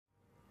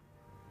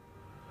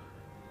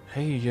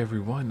Hey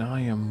everyone,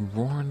 I am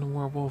Roarin the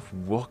Werewolf.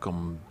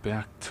 Welcome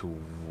back to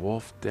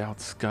Wolfed Out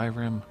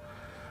Skyrim.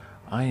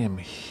 I am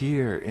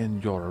here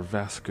in your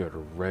Vasquer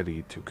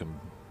ready to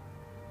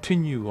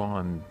continue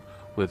on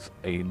with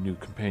a new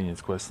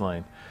companion's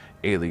questline.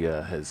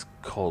 Aelia has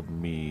called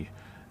me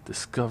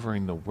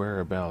discovering the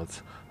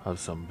whereabouts of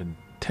some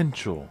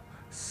potential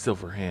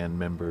Silverhand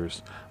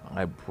members.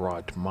 I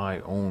brought my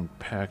own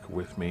pack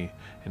with me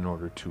in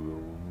order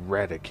to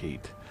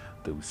eradicate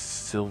those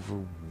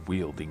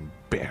silver-wielding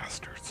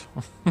bastards.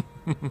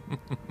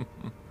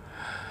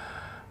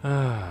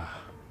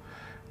 Ah,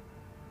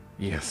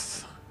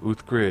 yes,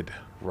 Uthgrid,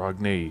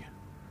 Rogni,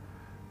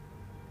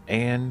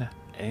 Anne,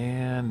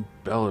 and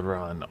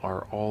Belleron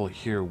are all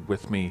here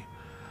with me.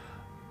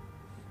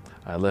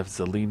 I left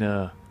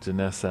Zaliena,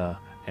 Janessa,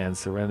 and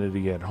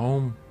Serenity at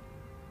home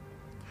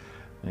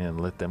and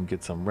let them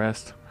get some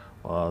rest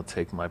while I'll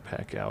take my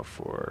pack out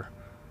for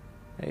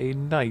a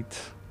night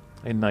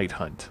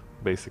hunt,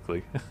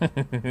 basically.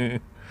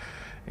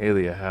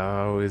 Aelia,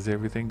 how is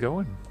everything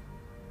going?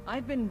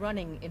 I've been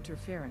running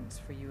interference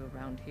for you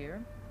around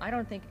here. I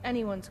don't think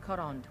anyone's caught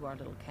on to our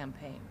little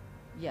campaign.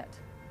 Yet.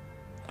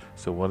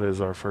 So what is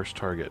our first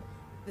target?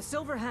 The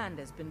Silver Hand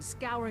has been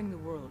scouring the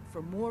world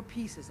for more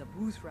pieces of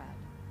Wuthrad.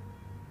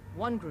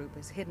 One group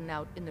is hidden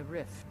out in the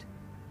Rift.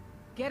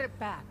 Get it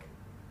back,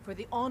 for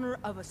the honor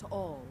of us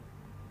all.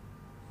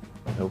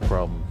 No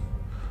problem.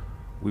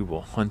 We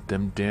will hunt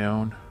them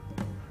down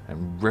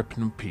and rip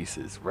them to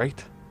pieces,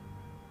 right?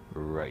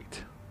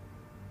 Right.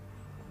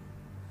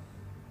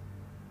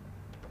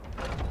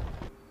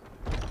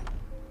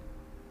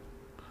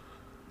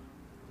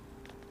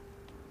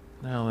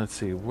 Now let's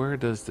see, where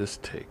does this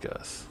take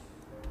us?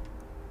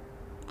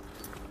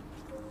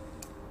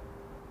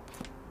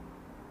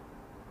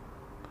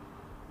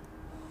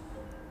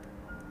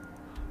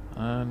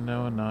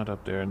 No, not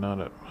up there,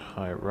 not up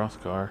high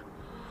Rothgar.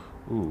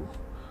 Ooh,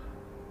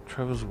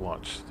 Trevor's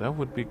Watch. That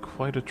would be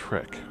quite a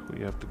trek.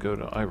 We have to go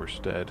to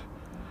Iverstead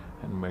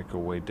and make our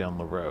way down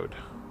the road.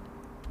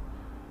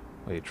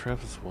 Wait,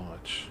 Trevor's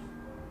Watch.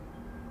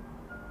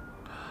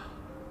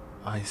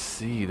 I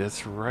see,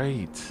 that's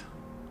right.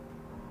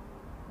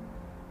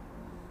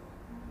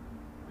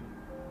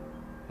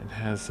 It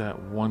has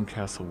that one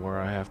castle where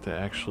I have to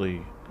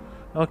actually...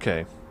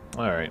 Okay,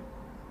 alright.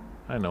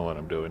 I know what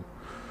I'm doing.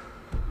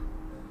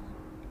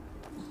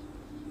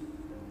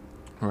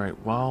 Alright,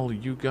 while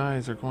you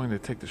guys are going to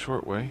take the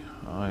short way,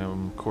 I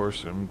am, of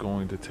course, am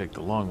going to take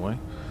the long way.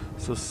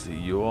 So see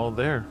you all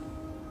there.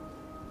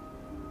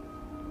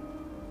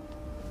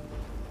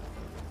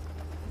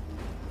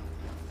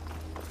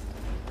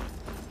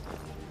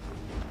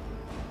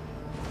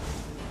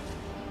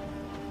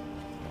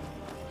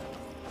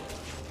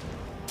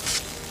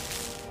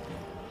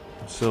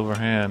 Silver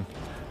Hand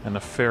and a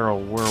feral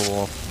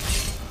werewolf.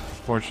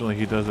 Fortunately,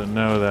 he doesn't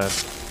know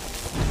that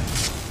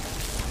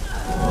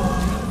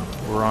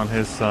we're on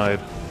his side.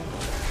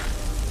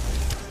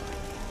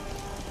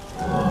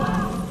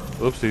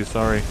 Oopsie,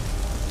 sorry.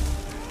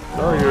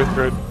 Sorry,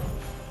 Uthgrid.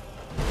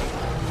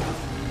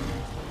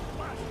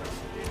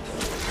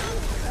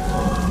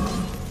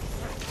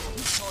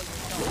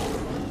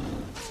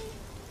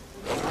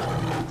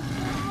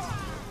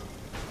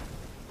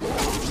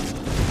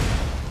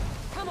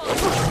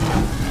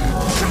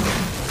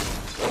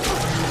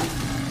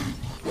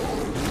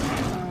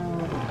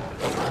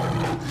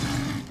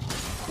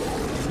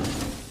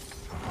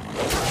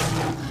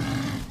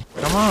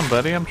 Come on,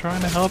 buddy, I'm trying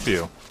to help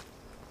you.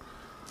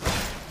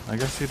 I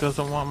guess he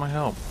doesn't want my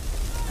help.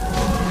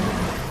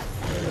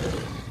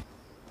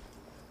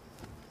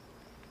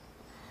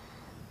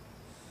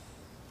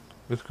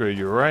 Uthgrid,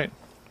 you're right.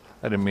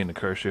 I didn't mean to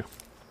curse you.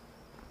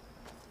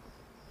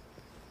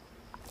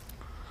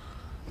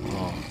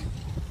 Oh.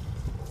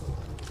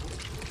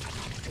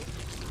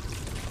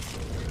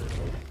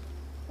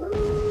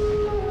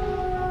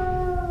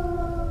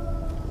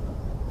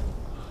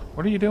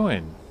 What are you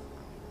doing?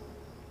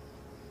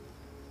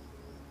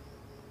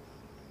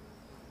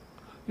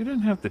 You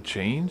didn't have to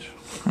change.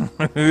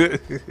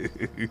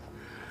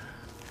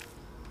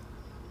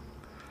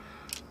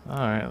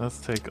 Alright, let's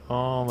take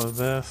all of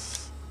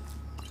this.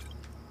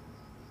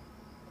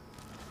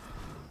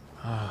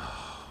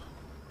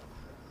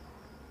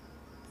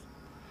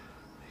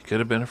 He could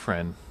have been a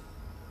friend.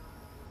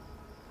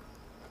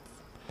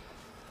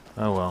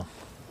 Oh well.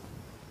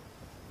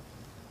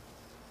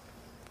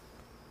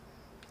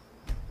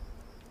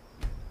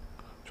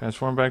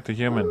 Transform back to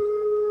human.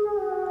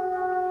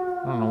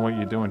 I don't know what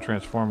you're doing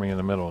transforming in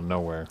the middle of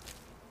nowhere.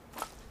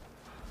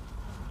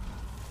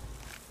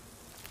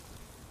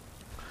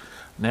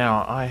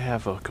 Now I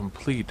have a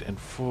complete and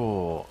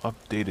full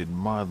updated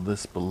mod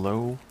list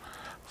below.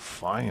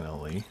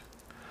 Finally.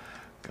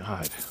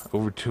 God,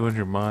 over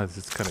 200 mods,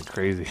 it's kind of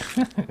crazy.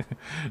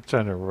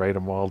 Trying to write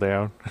them all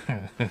down.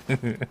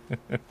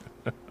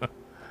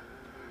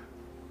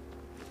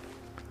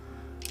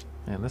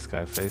 Man, this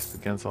guy faced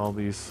against all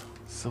these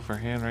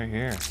Silverhand right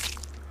here.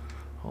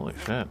 Holy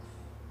shit.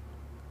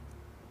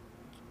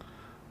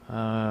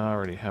 I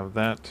already have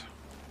that.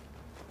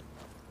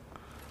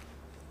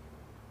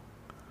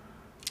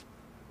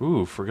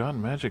 Ooh,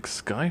 Forgotten Magic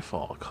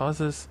Skyfall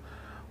causes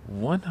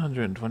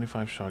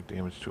 125 shock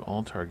damage to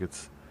all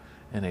targets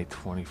in a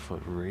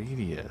 20-foot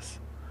radius.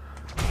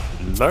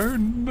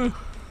 Learn!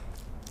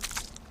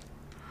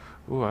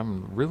 Ooh,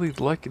 I'm really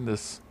liking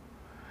this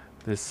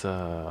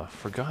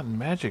Forgotten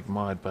Magic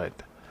mod,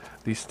 but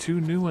these two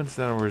new ones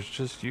that I was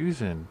just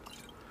using,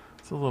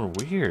 it's a little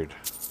weird.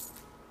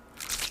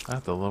 I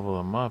have to level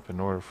them up in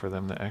order for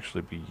them to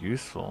actually be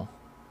useful.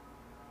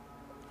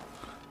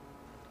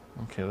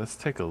 Okay, let's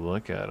take a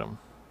look at them.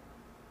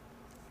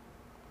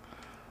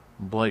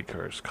 Blight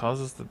Curse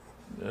causes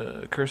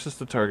curses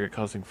the target,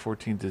 causing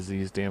 14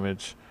 disease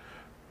damage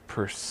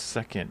per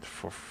second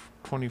for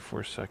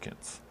 24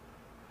 seconds.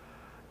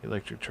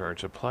 Electric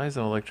Charge applies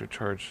an electric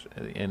charge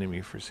to the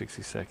enemy for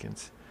 60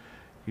 seconds.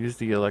 Use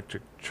the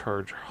electric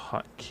charge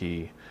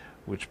hotkey,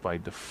 which by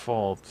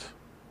default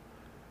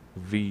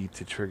V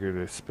to trigger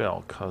the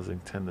spell, causing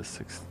 10 to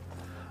 6.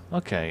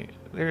 Okay,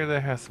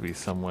 there has to be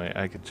some way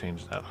I could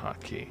change that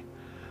hotkey.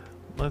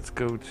 Let's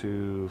go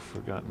to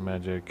Forgotten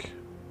Magic.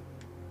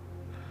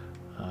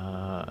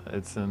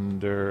 It's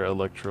under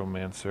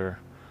Electromancer,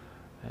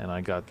 and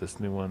I got this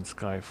new one,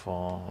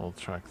 Skyfall. I'll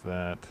track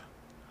that.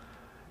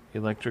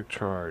 Electric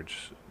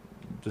Charge.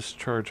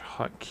 Discharge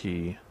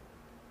hotkey.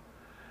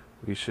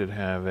 We should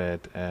have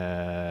it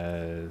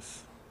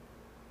as...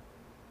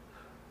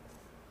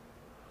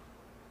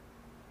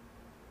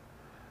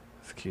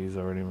 This key's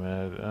already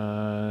mad.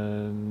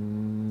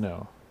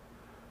 No.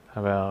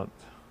 How about...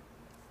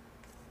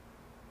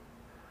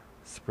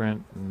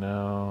 Sprint?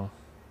 No.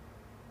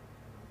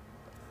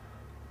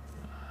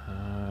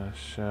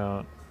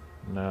 Shout?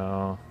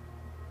 No.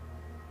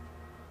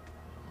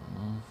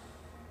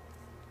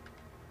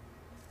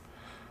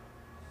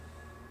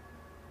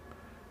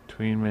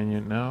 Tween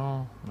minion?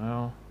 No.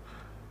 No.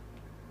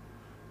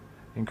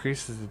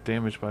 Increases the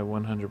damage by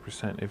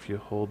 100% if you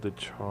hold the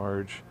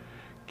charge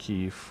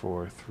key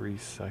for 3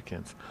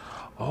 seconds.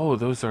 Oh,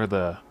 those are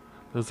the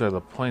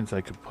points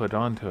I could put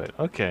onto it.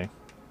 Okay.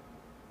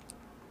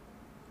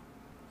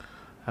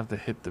 Have to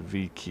hit the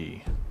V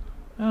key.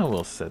 Oh,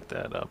 we'll set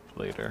that up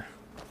later.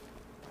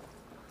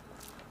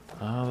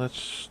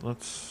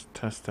 Let's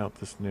test out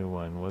this new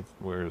one.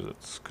 Where is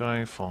it?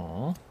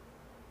 Skyfall.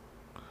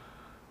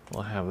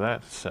 We'll have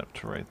that set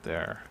to right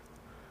there,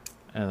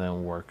 and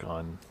then work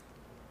on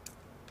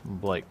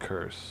Blight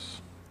Curse.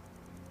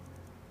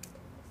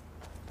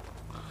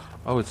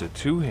 Oh, it's a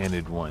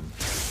two-handed one.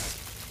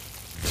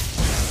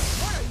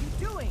 What are you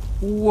doing?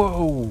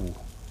 Whoa!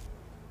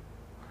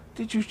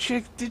 Did you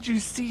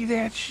see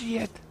that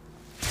shit?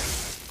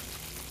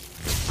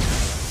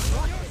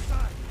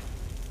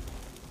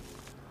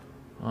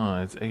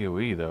 Oh, it's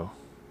AoE though.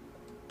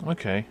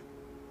 Okay.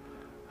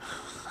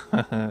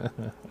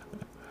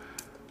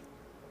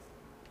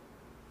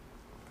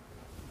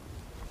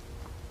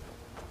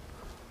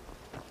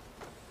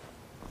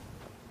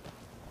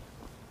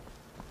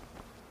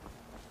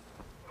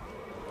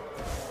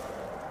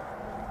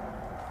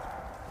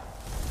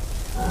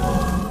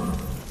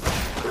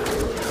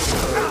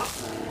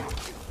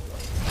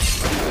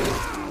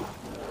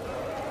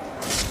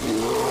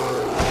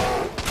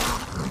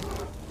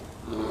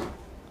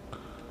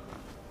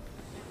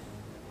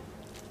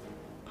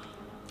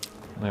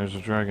 There's a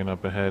dragon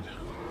up ahead.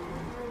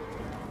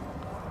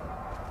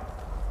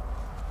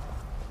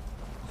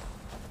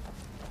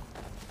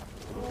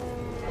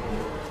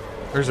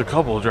 There's a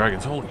couple of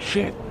dragons. Holy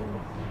shit!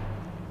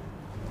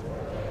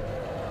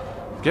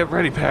 Get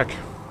ready, pack.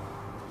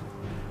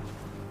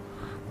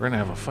 We're gonna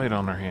have a fight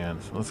on our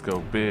hands. Let's go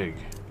big.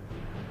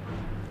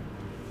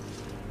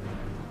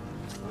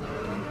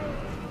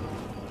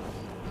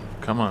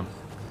 Come on.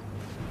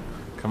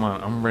 Come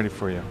on, I'm ready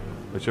for you.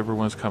 Whichever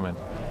one's coming.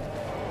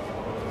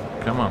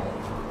 Come on.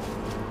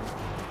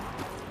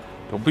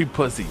 Don't be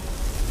pussy.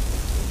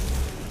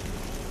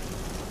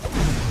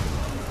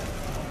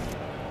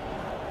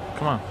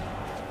 Come on.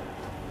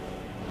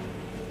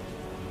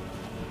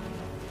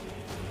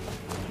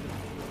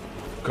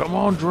 Come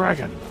on,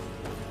 dragon.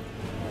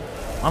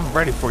 I'm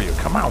ready for you.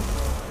 Come on.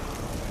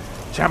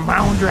 Come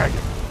on,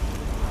 dragon.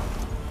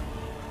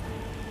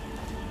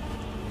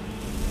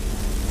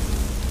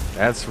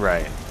 That's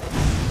right.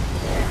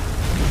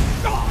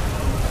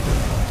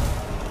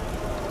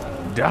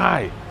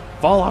 Die!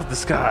 Fall off the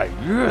sky!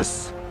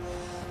 Yes!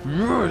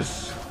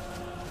 Yes!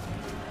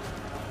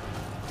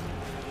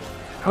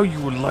 How you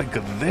would like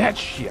that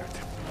shit?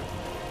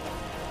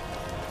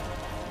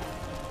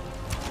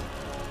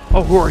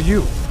 Oh, who are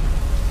you?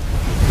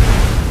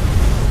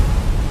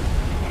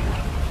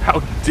 How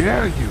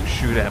dare you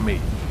shoot at me?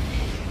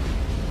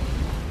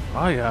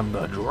 I am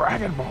the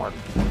Dragonborn.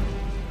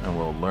 And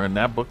we'll learn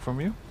that book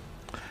from you.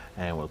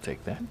 And we'll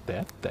take that,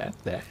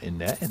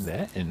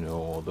 and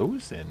all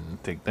those,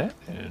 and take that,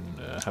 and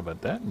how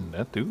about that, and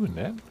that too, and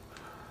that.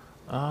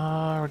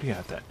 I already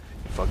got that,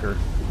 you fucker.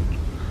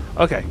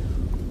 Okay.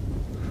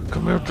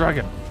 Come here,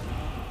 dragon.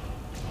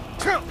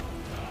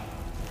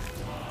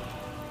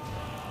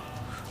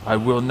 I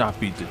will not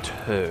be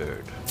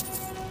deterred.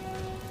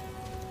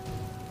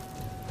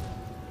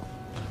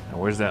 Now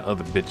where's that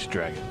other bitch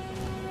dragon?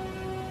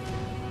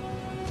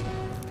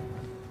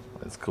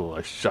 That's cool.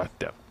 I shot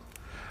them.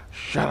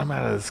 Shot him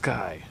out of the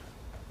sky.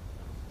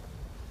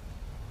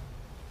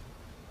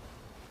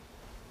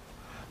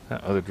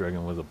 That other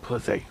dragon was a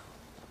pussy.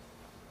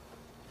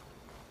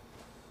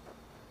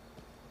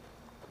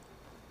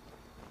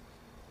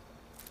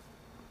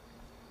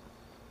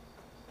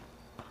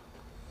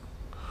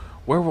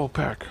 Werewolf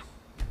pack.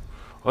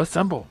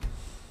 Assemble.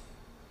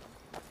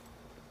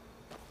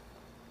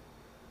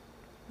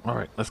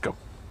 Alright, let's go.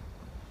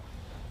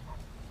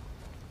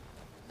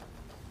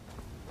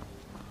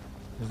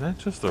 Is that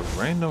just a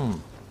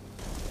random...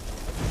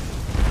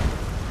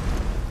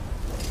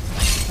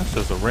 That's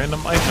just a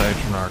random ice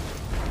Aeterna.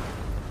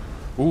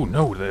 Ooh,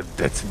 no,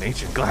 that's an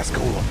ancient glass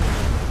golem.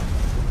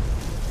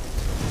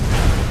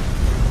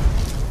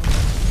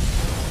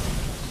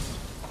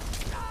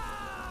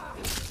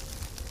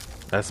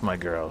 That's my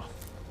girl.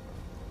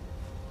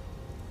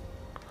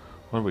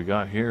 What do we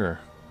got here?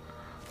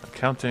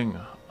 Accounting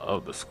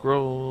of the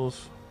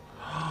scrolls.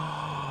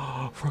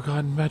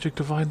 Forgotten magic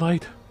divine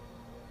light.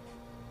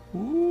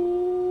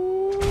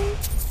 Ooh.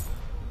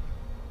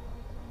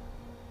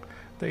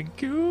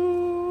 Thank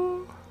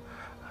you.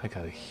 I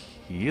got a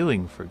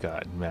healing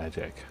forgotten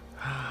magic.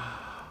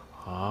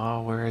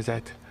 Oh, where is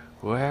it?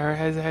 Where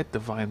is it?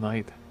 Divine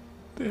light.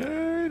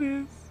 There it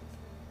is.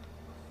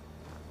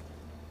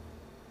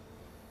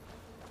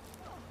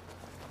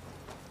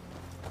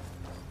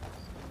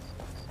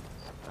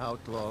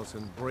 Outlaws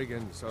and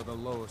brigands are the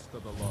lowest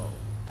of the low.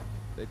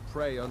 They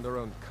prey on their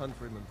own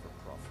countrymen for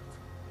profit.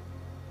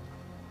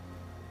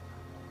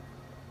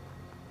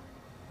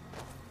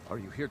 Are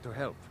you here to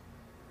help?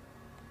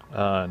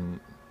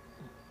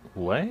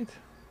 What?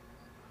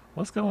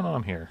 What's going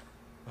on here?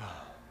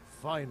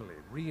 Finally,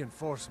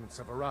 reinforcements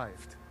have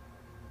arrived.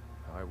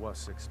 I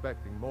was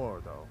expecting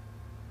more, though.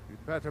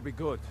 You'd better be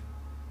good.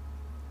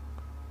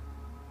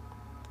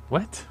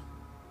 What?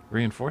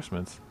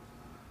 Reinforcements?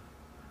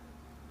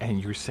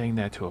 And you're saying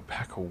that to a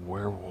pack of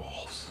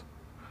werewolves.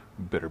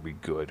 Better be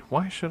good.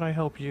 Why should I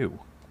help you?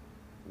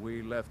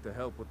 We left to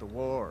help with the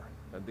war,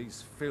 and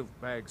these filth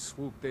bags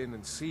swooped in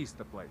and seized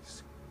the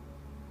place.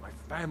 My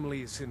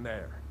family is in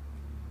there.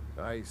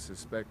 I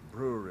suspect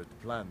Brurid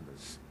planned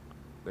this.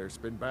 There's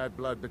been bad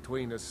blood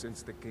between us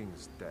since the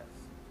king's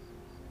death.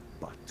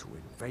 But to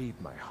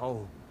invade my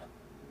home,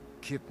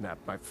 kidnap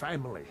my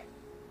family...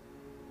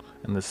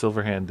 And the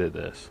Silverhand did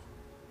this.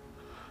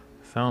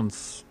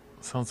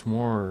 Sounds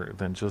more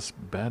than just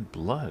bad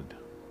blood.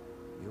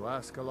 You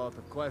ask a lot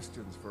of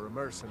questions for a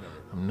mercenary.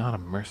 I'm not a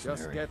mercenary.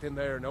 Just get in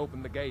there and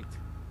open the gate.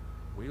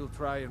 We'll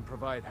try and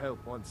provide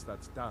help once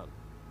that's done.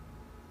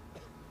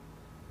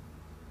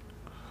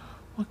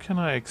 What can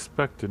I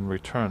expect in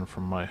return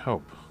from my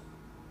help?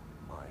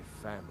 My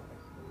family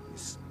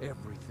is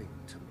everything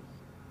to me.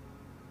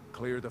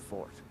 Clear the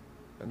fort,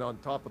 and on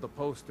top of the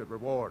posted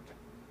reward,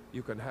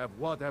 you can have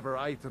whatever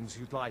items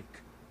you'd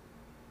like.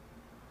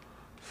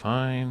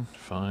 Fine,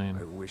 fine.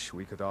 I wish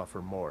we could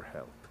offer more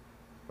help,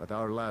 but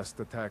our last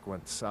attack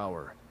went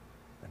sour,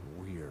 and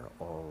we're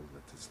all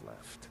that is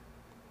left.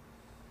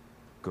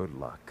 Good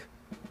luck.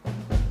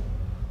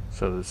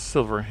 So the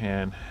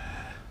Silverhand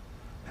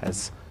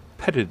has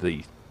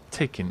pettily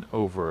taken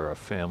over a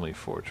family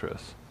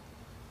fortress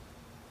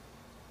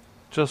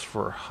just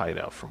for a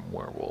hideout from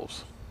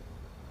werewolves.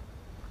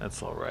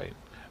 That's alright.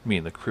 Me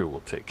and the crew will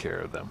take care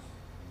of them.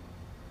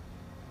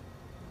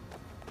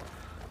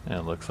 And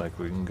it looks like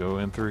we can go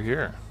in through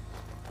here.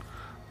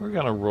 We're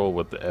gonna roll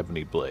with the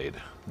ebony blade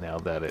now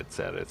that it's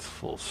at its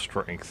full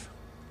strength.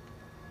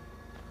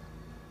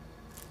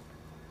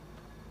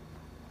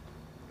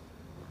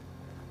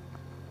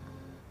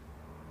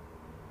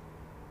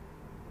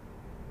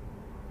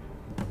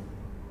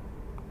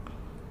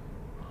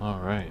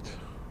 Alright.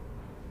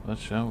 What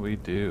shall we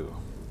do?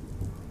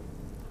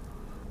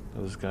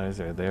 Those guys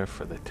are there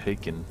for the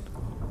taking.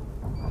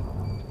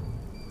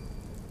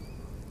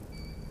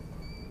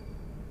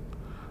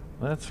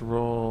 Let's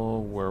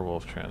roll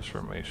werewolf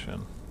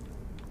transformation.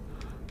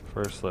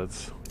 First,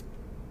 let's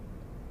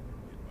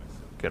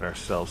get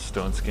ourselves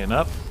stone skin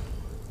up.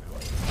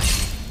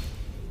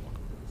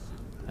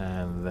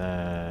 And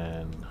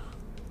then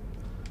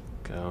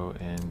go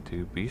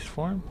into beast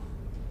form.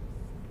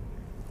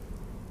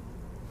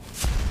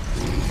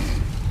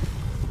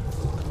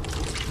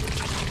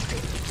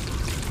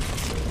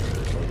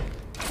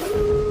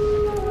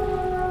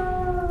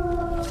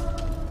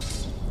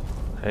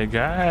 Hey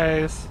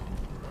guys!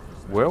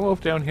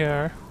 Werewolf down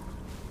here.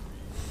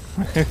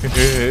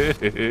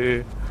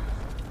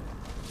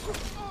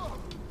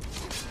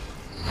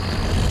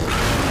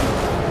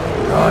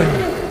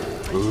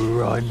 Run!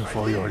 Run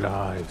for your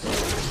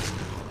lives.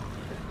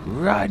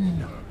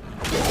 Run!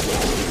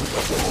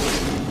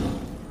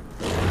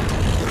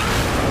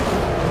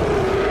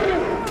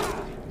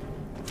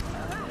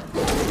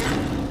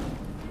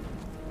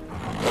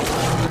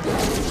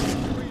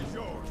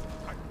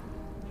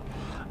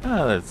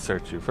 Let's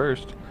search you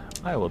first.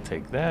 I will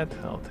take that.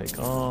 I'll take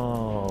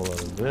all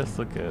of this.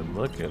 Look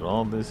at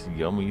all this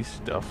yummy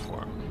stuff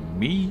for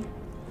me.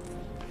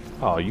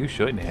 Oh, you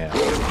shouldn't have.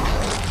 You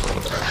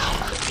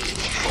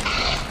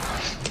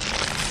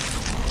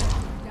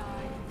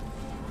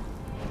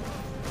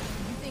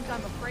think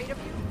I'm afraid of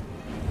you?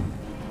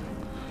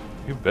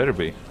 You better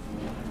be.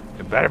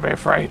 You better be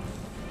afraid.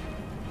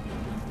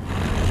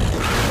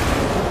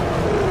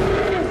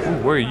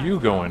 Ooh, where are you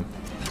going?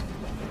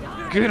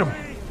 Get him!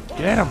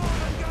 Get him!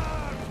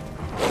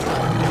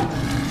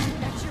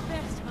 That's your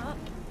best, huh?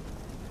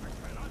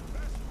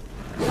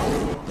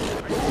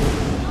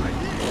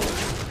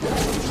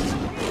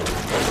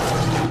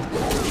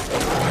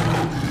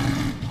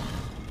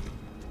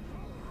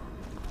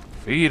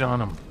 Feed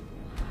on him.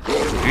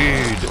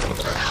 Feed.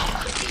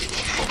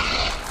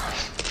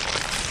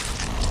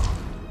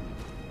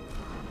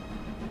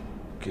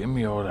 Give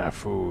me all that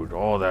food,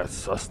 all that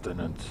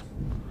sustenance.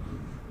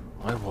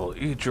 I will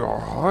eat your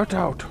heart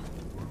out.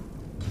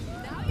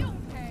 Now you'll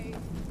pay.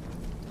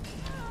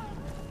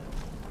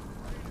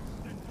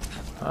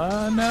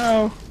 Oh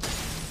no!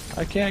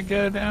 I can't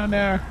go down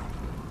there.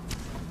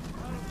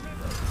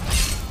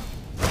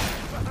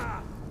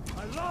 I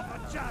love a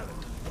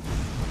challenge.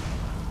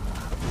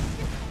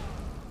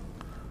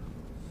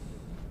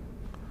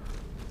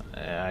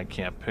 I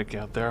can't pick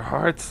out their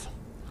hearts.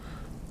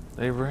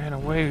 They ran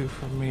away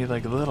from me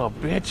like little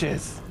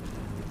bitches.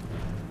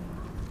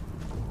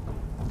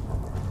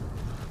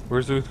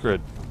 Where's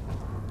Uthgrid?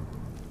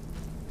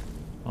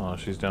 Oh,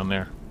 she's down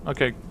there.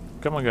 Okay,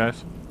 come on,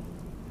 guys.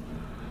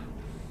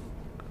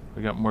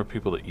 We got more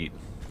people to eat.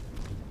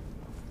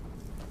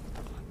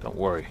 Don't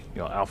worry,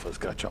 your alpha's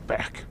got your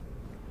back.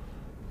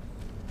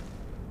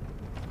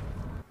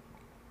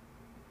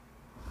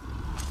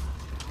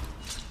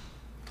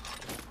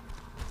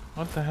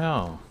 What the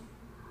hell?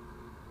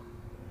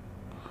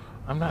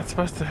 I'm not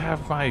supposed to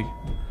have my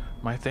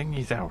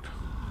thingies out.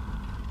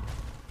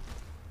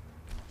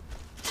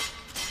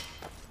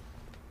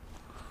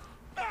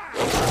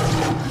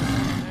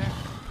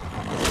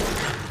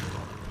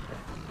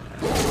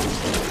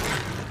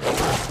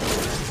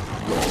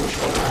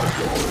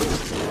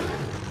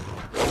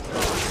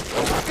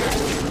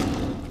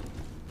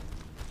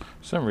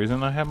 For some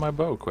reason I have my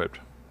bow equipped.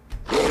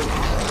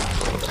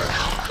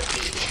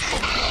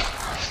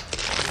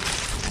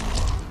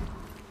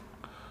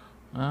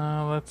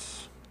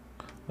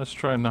 Let's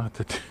try not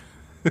to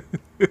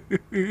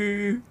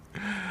do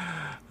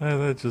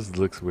that just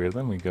looks weird.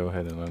 Let me go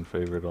ahead and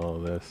unfavorite all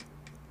of this.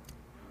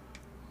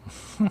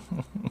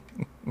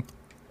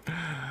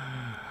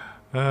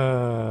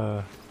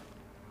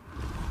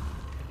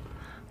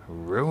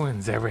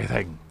 Ruins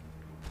everything.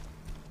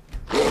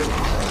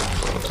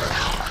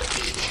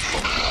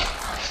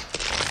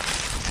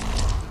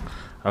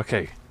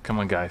 Okay, come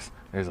on guys.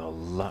 There's a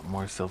lot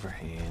more silver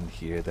in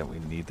here that we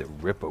need to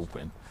rip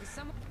open.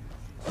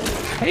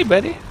 Hey,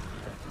 buddy.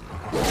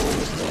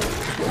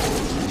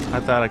 I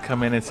thought I'd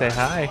come in and say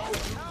hi.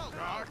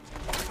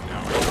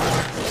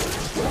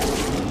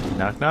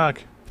 Knock,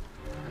 knock.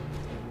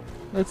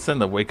 Let's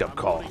send the wake-up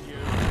call.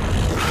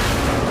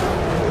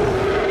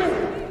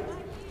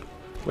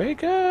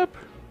 Wake up!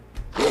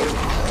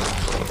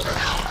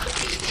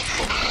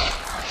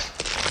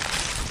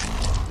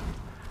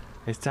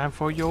 It's time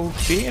for your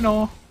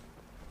dinner.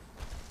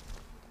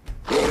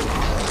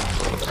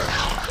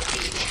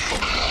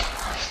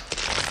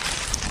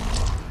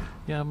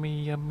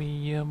 Yummy, yummy,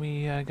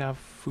 yummy, I got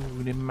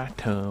food in my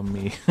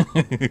tummy.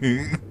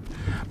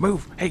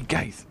 Move! Hey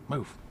guys,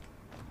 move!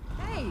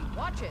 Hey,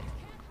 watch it.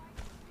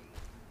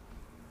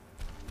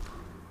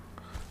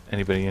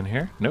 Anybody in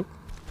here? Nope.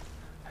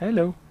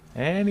 Hello.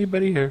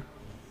 Anybody here?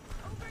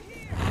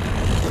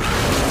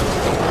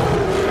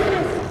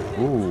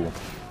 Ooh.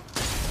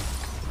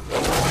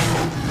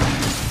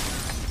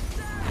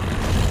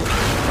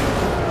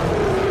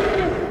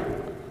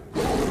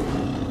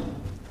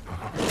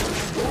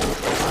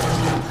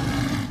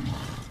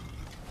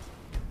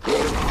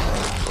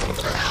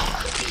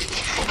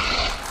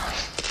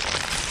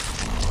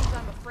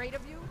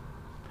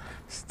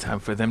 Time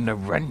for them to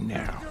run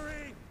now.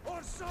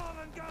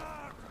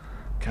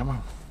 Come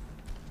on.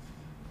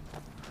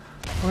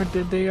 Where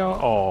did they all?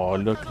 Oh,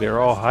 look, they're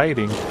all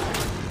hiding.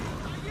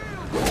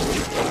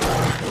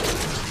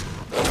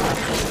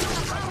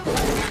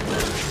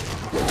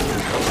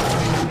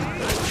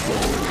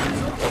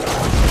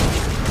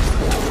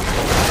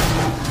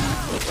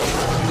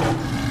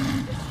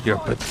 Your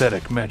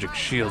pathetic magic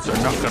shields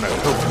are not gonna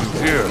help you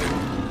here.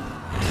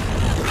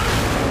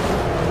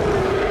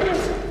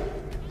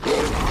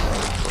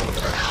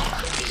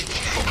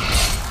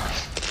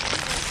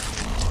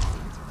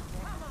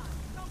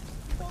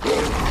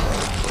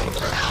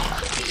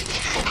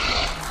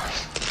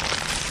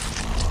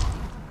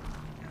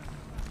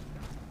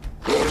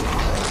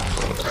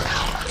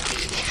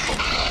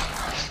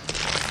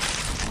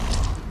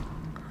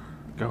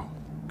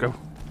 Go.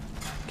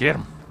 Get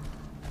him.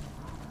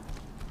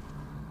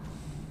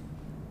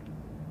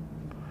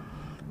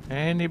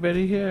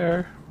 Anybody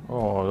here?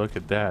 Oh, look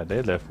at that.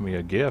 They left me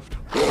a gift.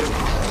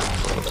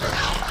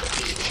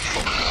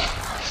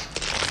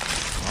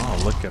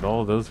 Oh, look at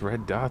all those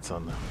red dots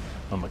on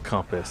the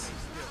compass.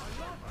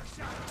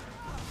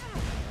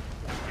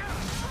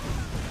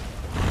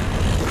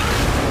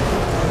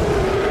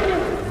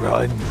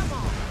 Run.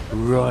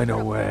 Run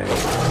away.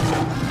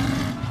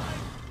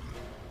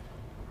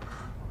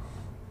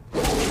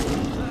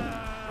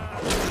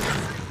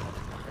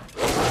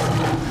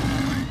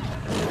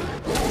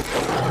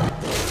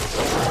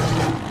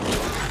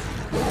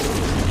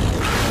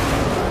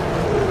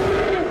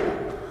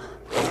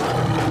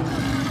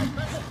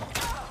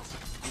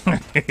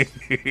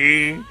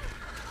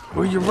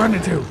 Where you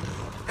running to?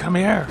 Come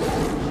here.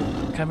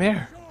 Come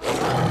here.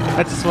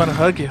 I just want to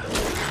hug you.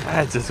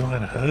 I just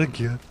want to hug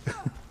you.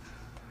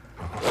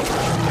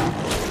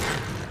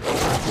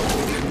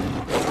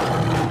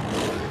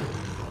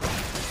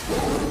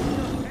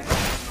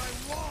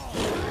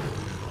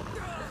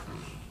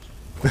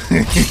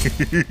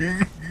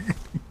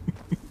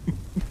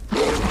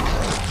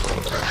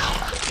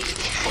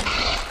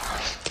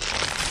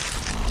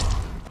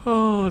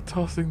 Oh,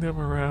 tossing them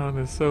around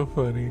is so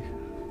funny.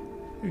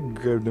 You can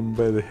grab them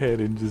by the head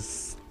and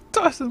just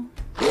toss them.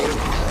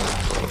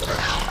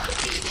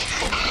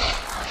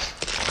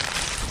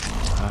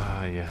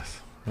 Ah,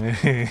 yes.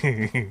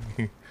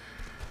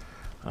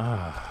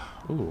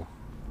 Ooh.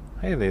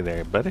 Hey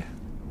there, buddy.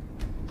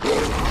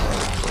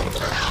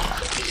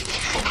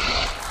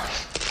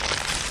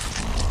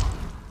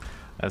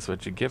 That's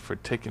what you get for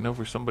taking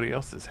over somebody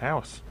else's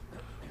house.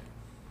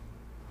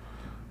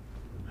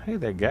 Hey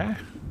there, guy.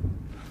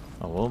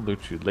 Oh, we'll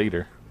loot you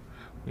later.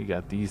 We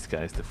got these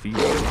guys to feed.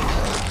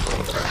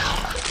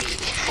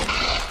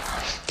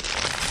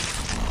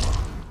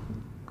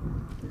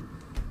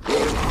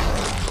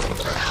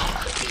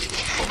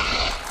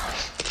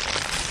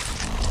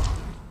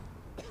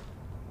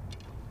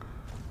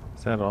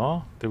 Is that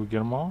all? Did we get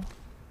them all?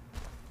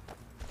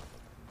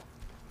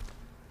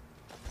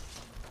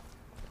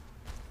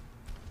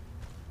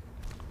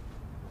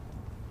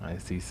 I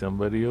see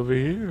somebody over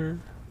here.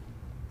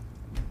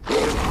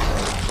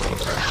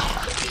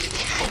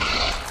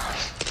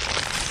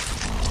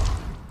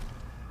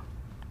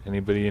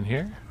 Anybody in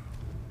here?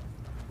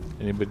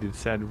 Anybody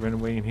decide to run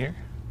away in here?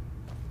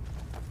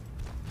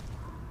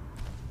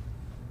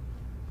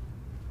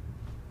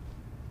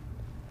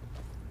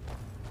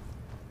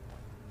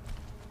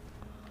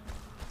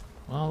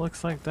 Well,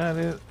 looks like that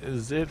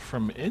is it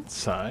from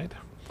inside.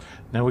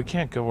 Now we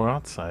can't go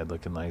outside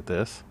looking like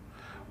this,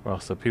 or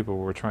else the people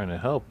we're trying to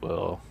help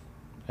will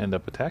end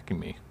up attacking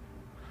me.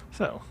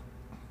 So,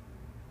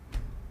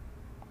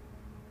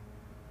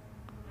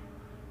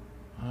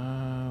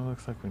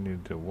 looks like we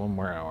need to do one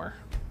more hour.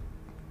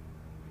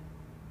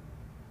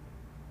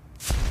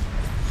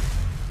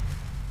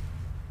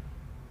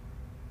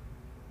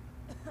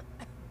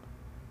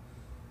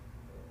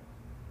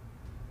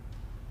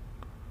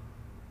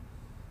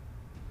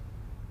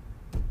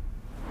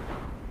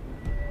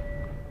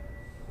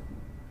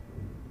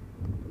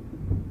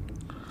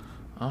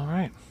 All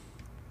right,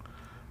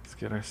 let's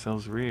get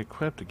ourselves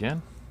re-equipped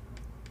again.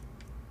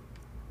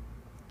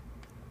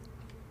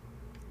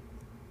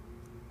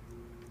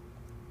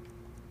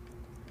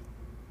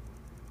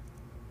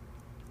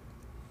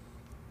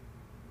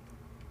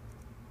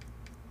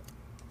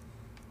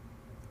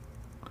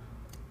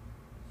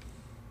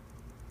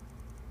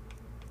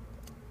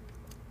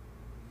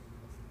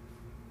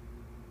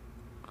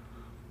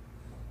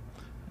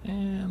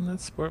 And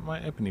let's sport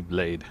my ebony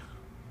blade.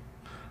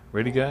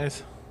 Ready,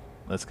 guys?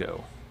 Let's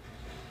go.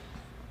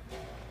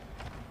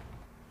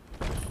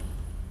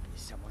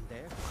 Is someone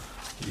there?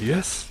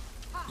 Yes.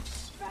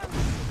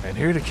 I'm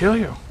here to kill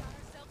you.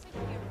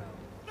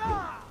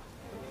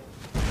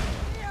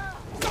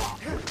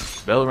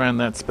 Belran,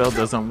 that spell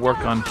doesn't work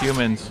on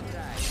humans.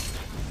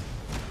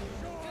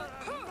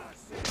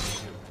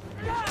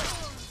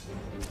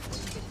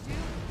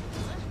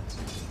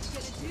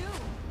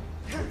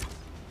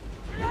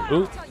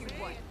 Ooh.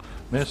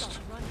 Missed.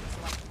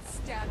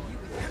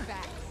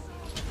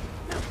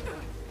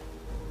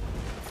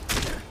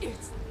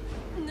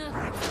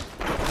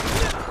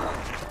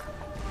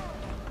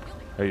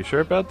 Are you sure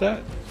about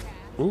that?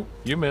 Ooh,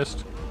 you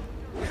missed.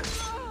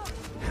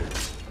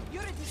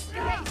 You're a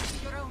disgrace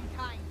to your own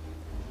kind.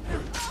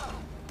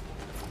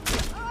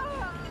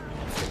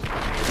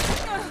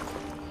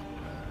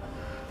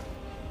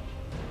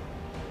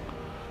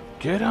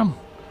 Get him!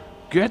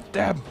 Get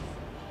them!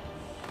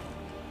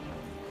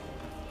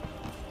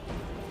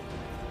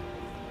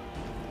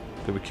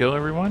 Did we kill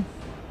everyone?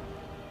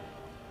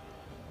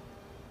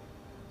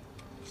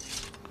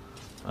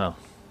 Oh.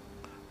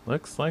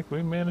 Looks like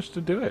we managed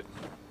to do it.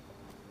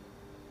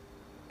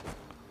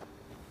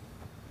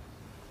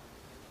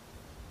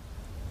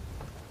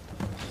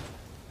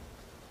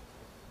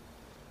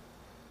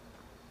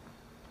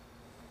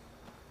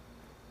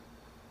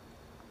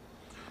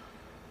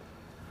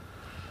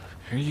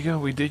 Here you go,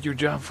 we did your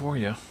job for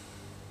you.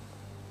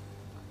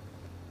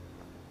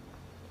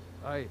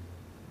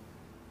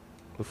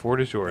 The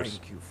fort is yours.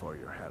 Thank you for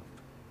your help.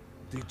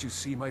 Did you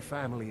see my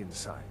family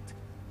inside?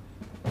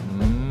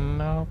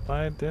 Nope,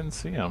 I didn't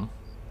see them.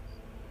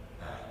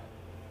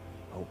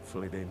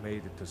 Hopefully they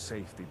made it to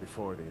safety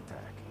before the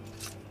attack.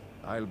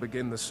 I'll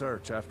begin the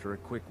search after a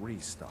quick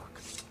restock.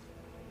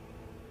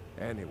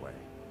 Anyway,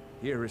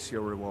 here is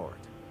your reward.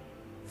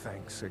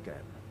 Thanks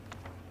again.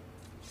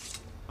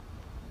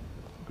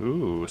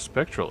 Ooh,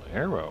 spectral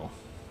arrow.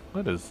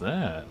 What is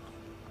that?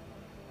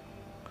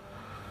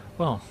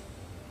 Well,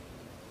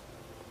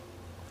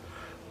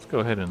 let's go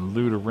ahead and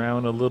loot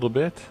around a little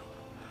bit.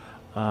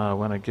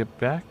 When I get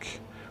back,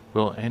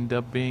 we'll end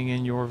up being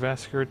in your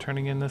Vascure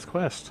turning in this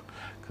quest,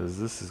 because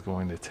this is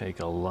going to take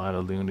a lot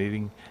of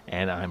looting,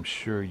 and I'm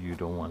sure you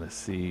don't want to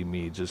see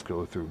me just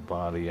go through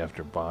body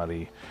after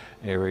body,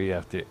 area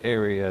after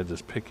area,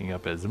 just picking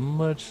up as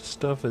much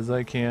stuff as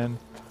I can.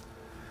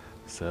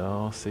 So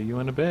I'll see you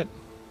in a bit.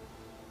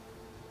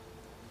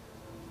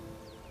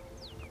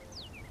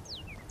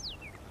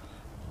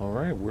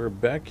 Alright, we're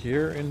back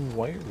here in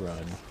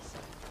Whiterun,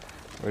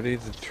 ready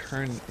to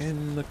turn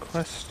in the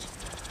quest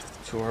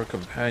to our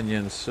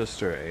companion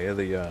sister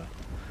Aelia.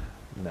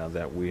 Now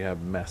that we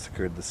have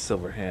massacred the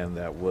Silverhand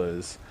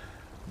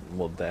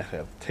that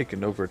have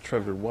taken over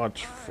Trevor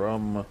Watch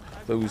from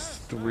those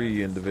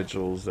 3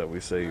 individuals that we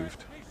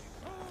saved.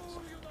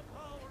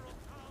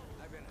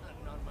 I've been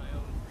hunting on my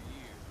own for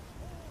years.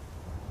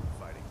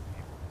 Fighting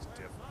people is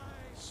different.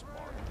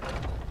 Smart.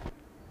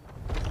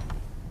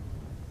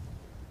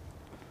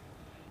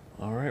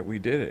 Alright, we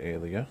did it,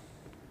 Aelia.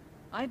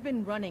 I've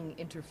been running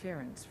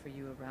interference for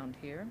you around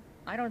here.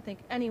 I don't think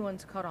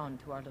anyone's caught on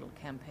to our little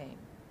campaign.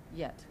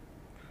 Yet.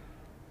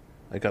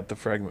 I got the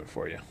fragment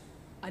for you.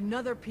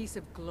 Another piece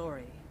of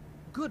glory.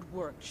 Good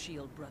work,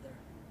 Shield Brother.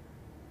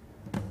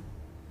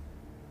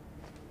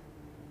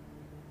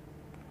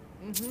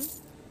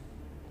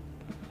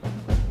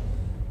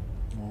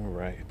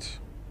 Alright.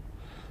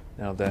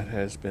 Now that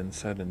has been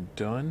said and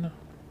done.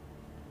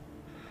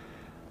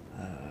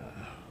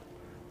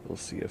 We'll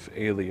see if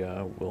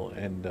Aelia will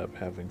end up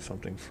having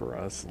something for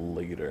us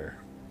later.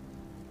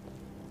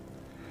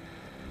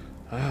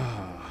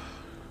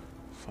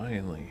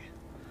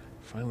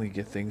 Finally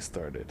get things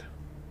started.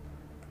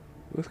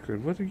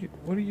 Uthgard,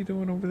 what are you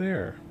doing over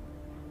there?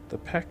 The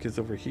pack is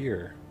over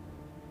here.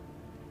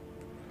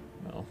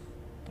 No,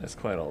 that's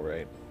quite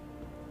alright.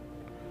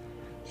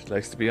 She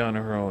likes to be on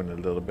her own a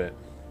little bit.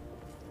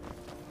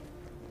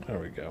 There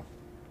we go.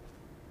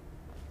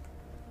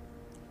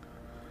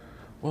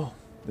 Well,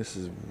 this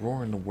is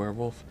Roarin the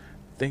Werewolf.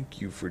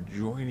 Thank you for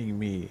joining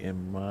me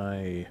in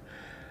my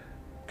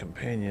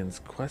companion's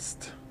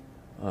quest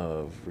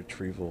of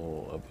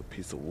retrieval of a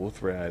piece of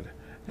Wolfrad,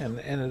 and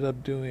ended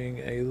up doing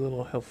a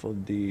little helpful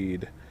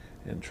deed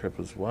in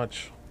Trevor's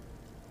Watch.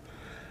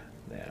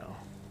 Now,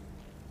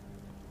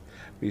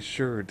 be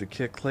sure to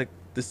click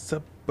the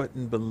sub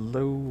button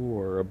below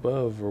or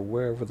above or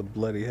wherever the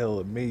bloody hell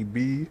it may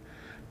be,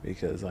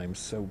 because I'm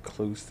so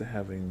close to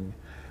having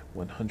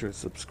 100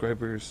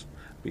 subscribers,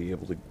 be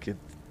able to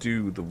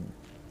do the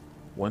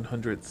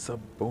 100 sub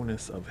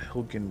bonus of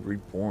Helgen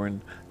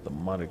Reborn, the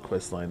modded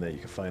questline that you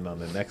can find on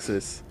the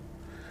Nexus.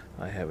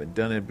 I haven't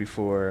done it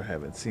before,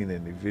 haven't seen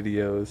any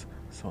videos,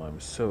 so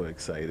I'm so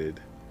excited.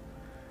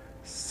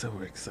 So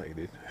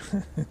excited.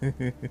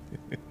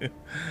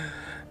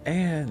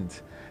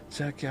 And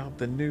check out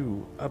the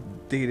new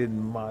updated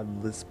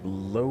mod list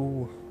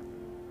below.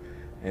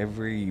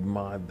 Every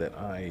mod that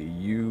I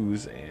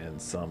use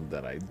and some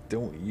that I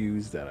don't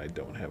use, that I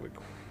don't have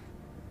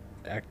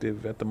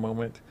active at the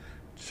moment.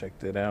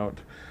 Checked it out.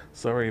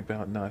 Sorry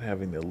about not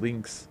having the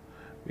links.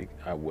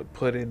 I would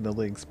put in the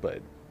links,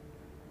 but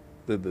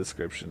the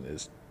description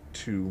is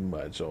too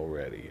much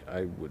already.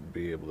 I wouldn't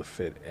be able to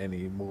fit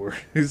any more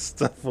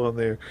stuff on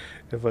there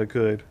if I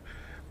could.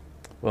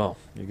 Well,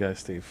 you guys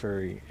stay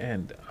furry,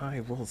 and I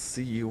will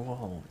see you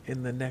all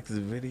in the next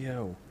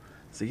video.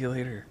 See you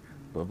later.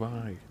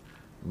 Bye-bye.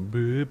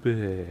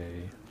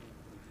 Bye-bye.